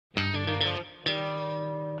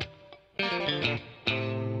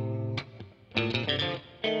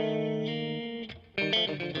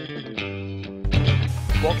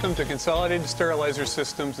Welcome to Consolidated Sterilizer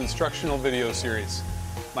Systems instructional video series.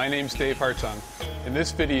 My name's Dave Hartung. In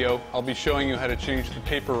this video, I'll be showing you how to change the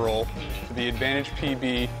paper roll to the Advantage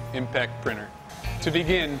PB Impact printer. To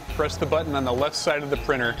begin, press the button on the left side of the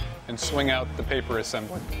printer and swing out the paper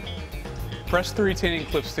assembly. Press the retaining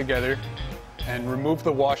clips together and remove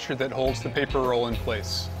the washer that holds the paper roll in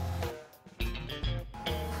place.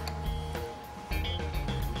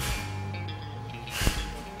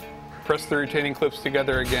 Press the retaining clips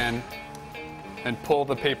together again and pull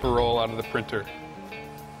the paper roll out of the printer.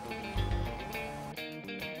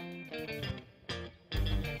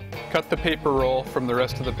 Cut the paper roll from the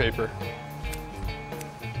rest of the paper.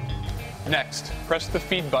 Next, press the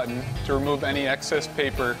feed button to remove any excess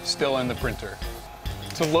paper still in the printer.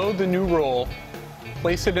 To load the new roll,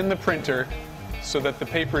 place it in the printer so that the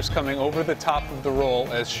paper is coming over the top of the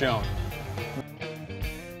roll as shown.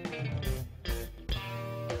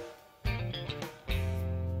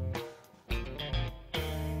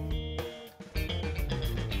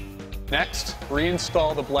 Next,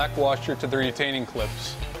 reinstall the black washer to the retaining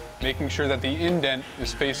clips, making sure that the indent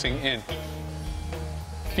is facing in.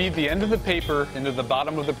 Feed the end of the paper into the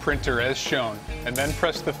bottom of the printer as shown, and then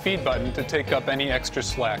press the feed button to take up any extra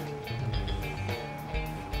slack.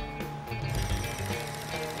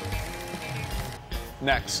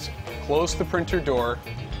 Next, close the printer door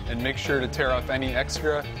and make sure to tear off any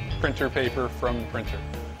extra printer paper from the printer.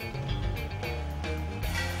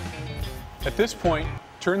 At this point,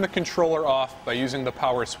 turn the controller off by using the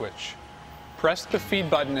power switch. Press the feed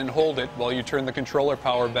button and hold it while you turn the controller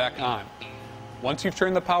power back on. Once you've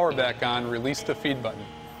turned the power back on, release the feed button.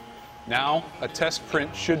 Now, a test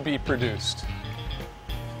print should be produced.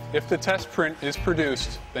 If the test print is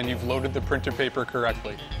produced, then you've loaded the printer paper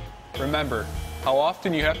correctly. Remember, how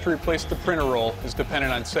often you have to replace the printer roll is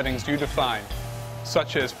dependent on settings you define,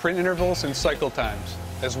 such as print intervals and cycle times,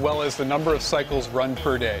 as well as the number of cycles run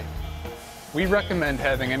per day. We recommend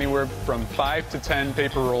having anywhere from 5 to 10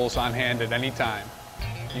 paper rolls on hand at any time.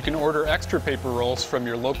 You can order extra paper rolls from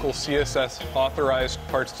your local CSS authorized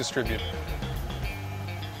parts distributor.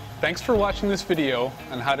 Thanks for watching this video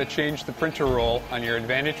on how to change the printer roll on your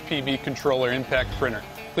Advantage PB Controller Impact printer.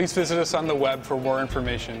 Please visit us on the web for more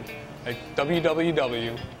information at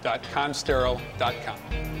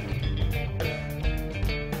www.consterile.com.